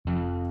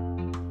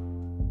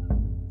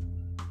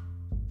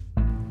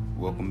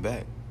Welcome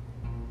back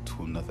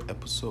to another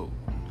episode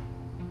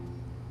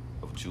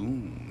of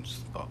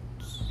June's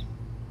Thoughts.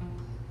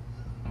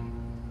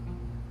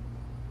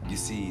 You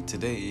see,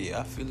 today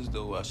I feel as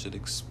though I should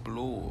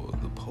explore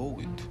the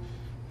poet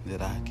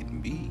that I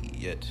can be,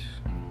 yet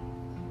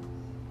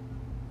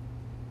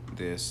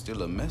there's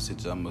still a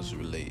message I must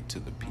relate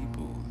to the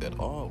people that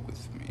are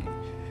with me.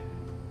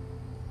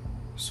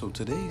 So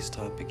today's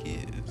topic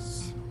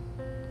is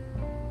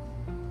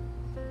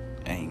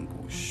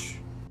anguish.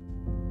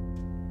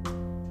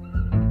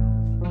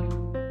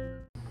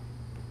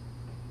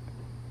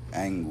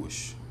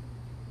 Anguish.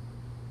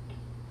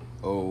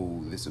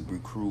 Oh, this will be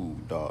cruel,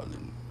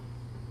 darling.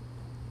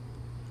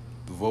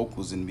 The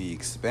vocals in me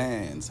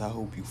expands. I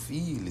hope you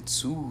feel its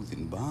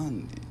soothing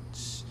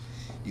bondage.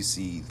 You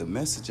see, the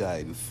message I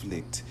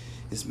inflict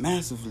is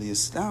massively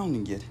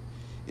astounding, yet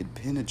it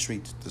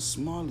penetrates the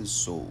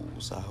smallest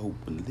souls. I hope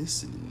when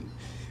listening,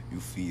 you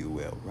feel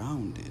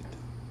well-rounded.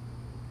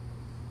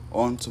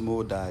 On to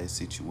more dire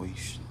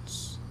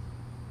situations.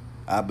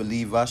 I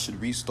believe I should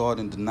restart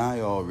and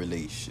deny all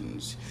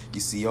relations. You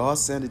see, our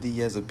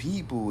sanity as a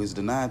people is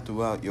denied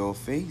throughout your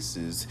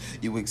faces.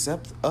 You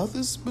accept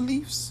others'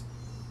 beliefs,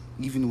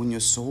 even when your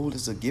soul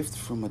is a gift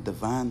from a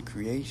divine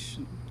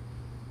creation.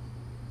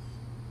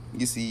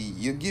 You see,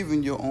 you're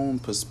given your own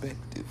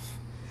perspective.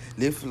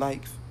 Live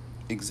life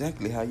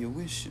exactly how you're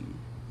wishing.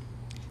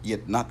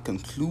 Yet not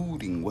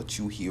concluding what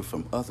you hear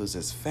from others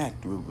as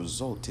fact will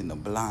result in a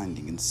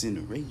blinding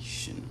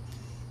incineration.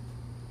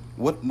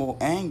 What more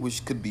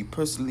anguish could be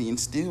personally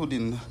instilled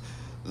in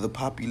the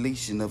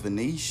population of a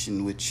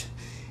nation which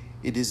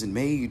it isn't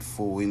made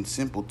for? In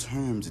simple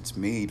terms, it's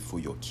made for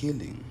your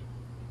killing.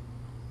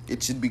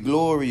 It should be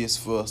glorious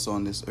for us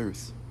on this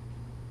earth.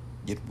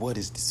 Yet what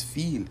is this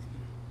feeling?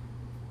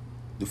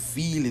 The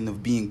feeling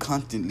of being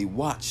constantly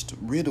watched,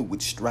 riddled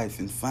with strife,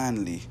 and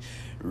finally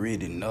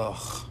ridden.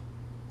 Ugh.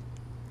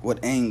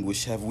 What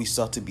anguish have we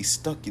sought to be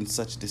stuck in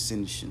such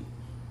dissension?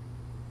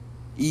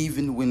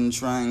 Even when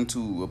trying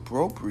to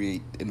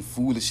appropriate and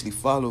foolishly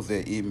follow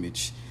their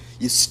image,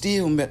 you're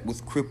still met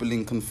with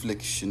crippling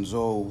conflictions.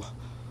 Oh,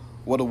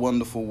 what a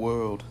wonderful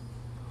world,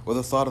 where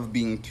the thought of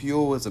being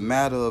pure is a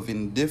matter of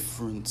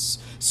indifference,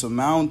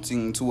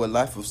 surmounting to a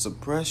life of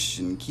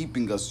suppression,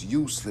 keeping us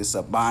useless,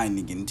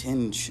 abiding in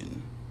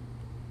tension.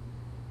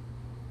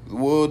 The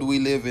world we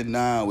live in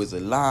now is a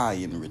lie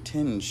in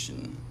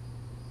retention.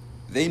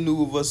 They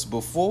knew of us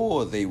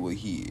before they were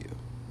here.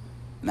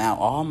 Now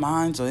our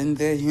minds are in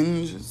their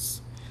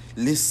hinges.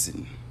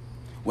 Listen,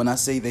 when I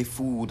say they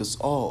fooled us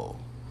all,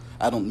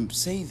 I don't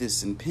say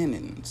this in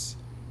penance.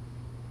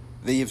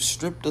 They have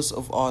stripped us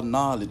of our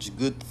knowledge.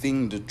 Good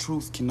thing the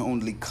truth can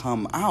only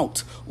come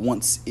out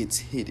once it's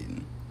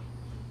hidden.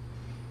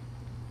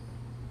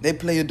 They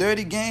play a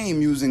dirty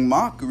game using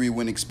mockery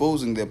when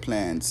exposing their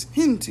plans,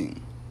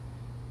 hinting.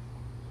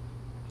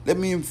 Let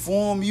me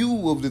inform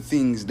you of the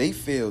things they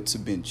failed to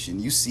mention.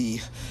 You see,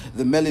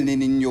 the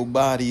melanin in your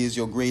body is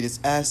your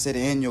greatest asset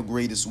and your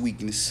greatest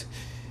weakness.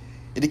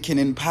 It can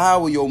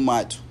empower your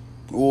might,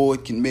 or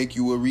it can make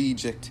you a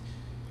reject.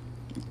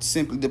 It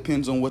simply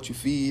depends on what you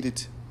feed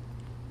it.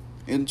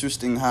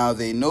 Interesting how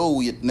they know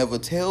yet never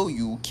tell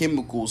you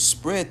chemicals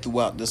spread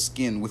throughout the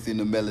skin within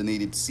a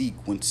melanated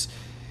sequence.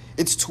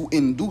 It's to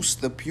induce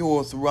the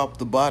pure throughout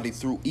the body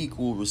through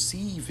equal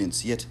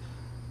receivance, yet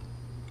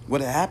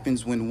what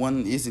happens when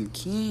one isn't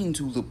keen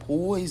to the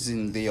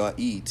poison they are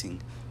eating?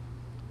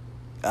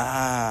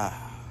 No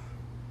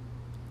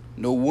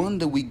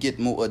wonder we get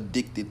more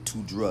addicted to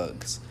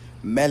drugs.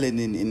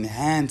 Melanin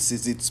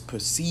enhances its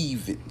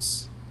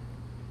perceivance.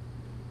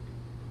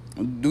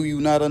 Do you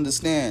not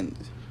understand?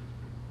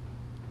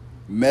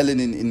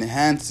 Melanin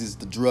enhances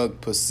the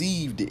drug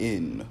perceived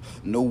in.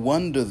 No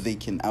wonder they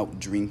can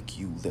outdrink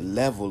you. The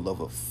level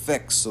of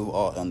effects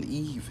are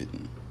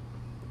uneven.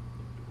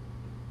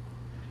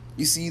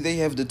 You see, they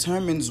have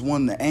determined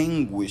one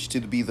anguish to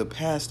be the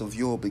past of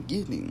your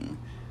beginning.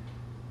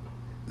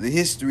 The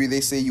history they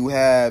say you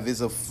have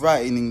is a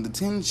frightening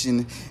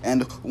detention,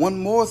 and one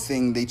more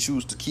thing they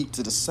choose to keep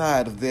to the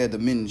side of their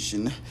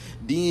dimension.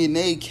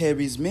 DNA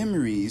carries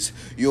memories.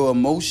 Your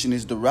emotion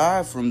is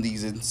derived from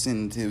these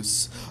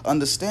incentives.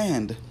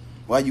 Understand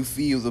why you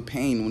feel the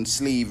pain when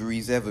slavery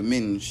is ever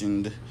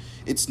mentioned.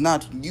 It's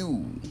not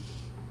you.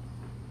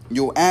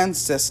 Your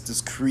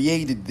ancestors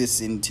created this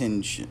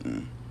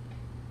intention.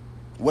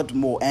 What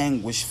more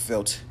anguish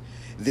felt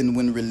than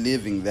when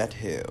reliving that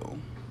hell?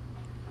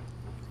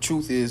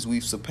 Truth is,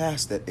 we've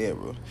surpassed that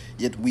era,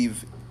 yet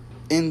we've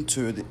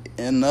entered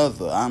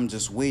another. I'm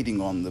just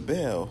waiting on the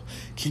bell.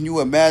 Can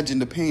you imagine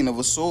the pain of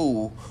a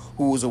soul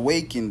who is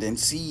awakened and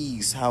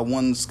sees how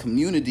one's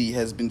community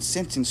has been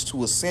sentenced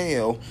to a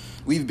cell?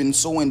 We've been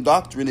so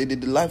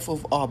indoctrinated, the life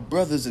of our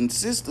brothers and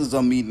sisters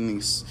are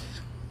meaningless.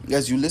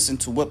 As you listen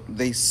to what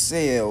they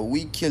sell,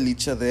 we kill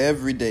each other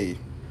every day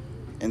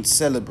and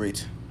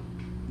celebrate.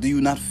 Do you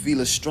not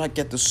feel a strike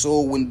at the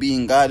soul when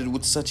being guided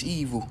with such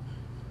evil?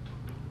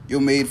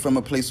 You're made from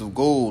a place of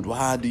gold.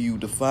 Why do you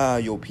defile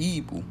your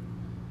people?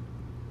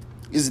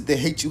 Is it the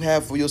hate you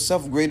have for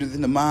yourself greater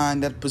than the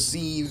mind that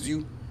perceives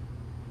you?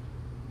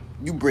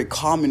 You break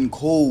common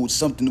codes,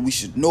 something we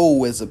should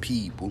know as a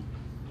people.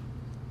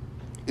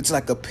 It's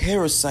like a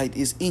parasite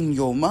is in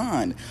your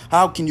mind.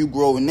 How can you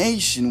grow a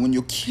nation when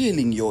you're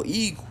killing your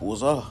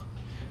equals?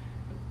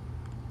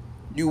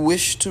 You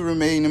wish to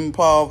remain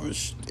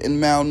impoverished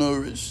and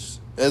malnourished,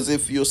 as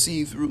if you're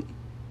see-through?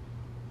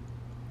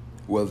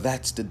 Well,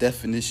 that's the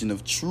definition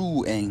of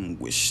true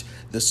anguish.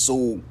 The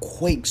soul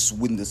quakes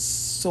when the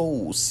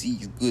soul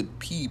sees good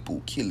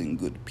people killing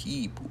good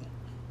people.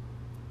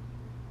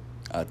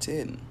 I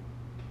 10.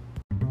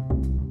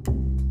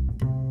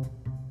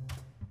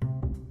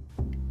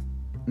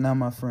 Now,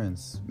 my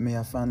friends, may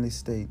I finally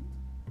state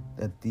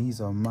that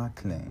these are my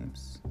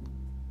claims,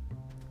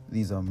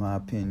 these are my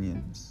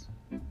opinions,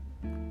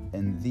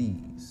 and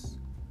these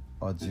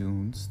are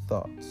June's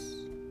thoughts.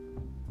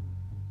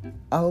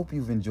 I hope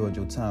you've enjoyed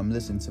your time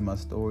listening to my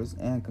stories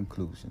and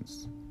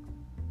conclusions.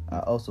 I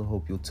also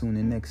hope you'll tune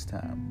in next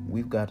time.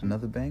 We've got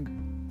another banger.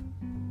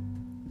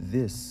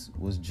 This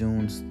was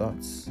June's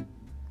thoughts.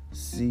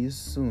 See you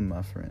soon,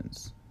 my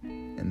friends,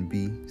 and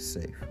be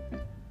safe.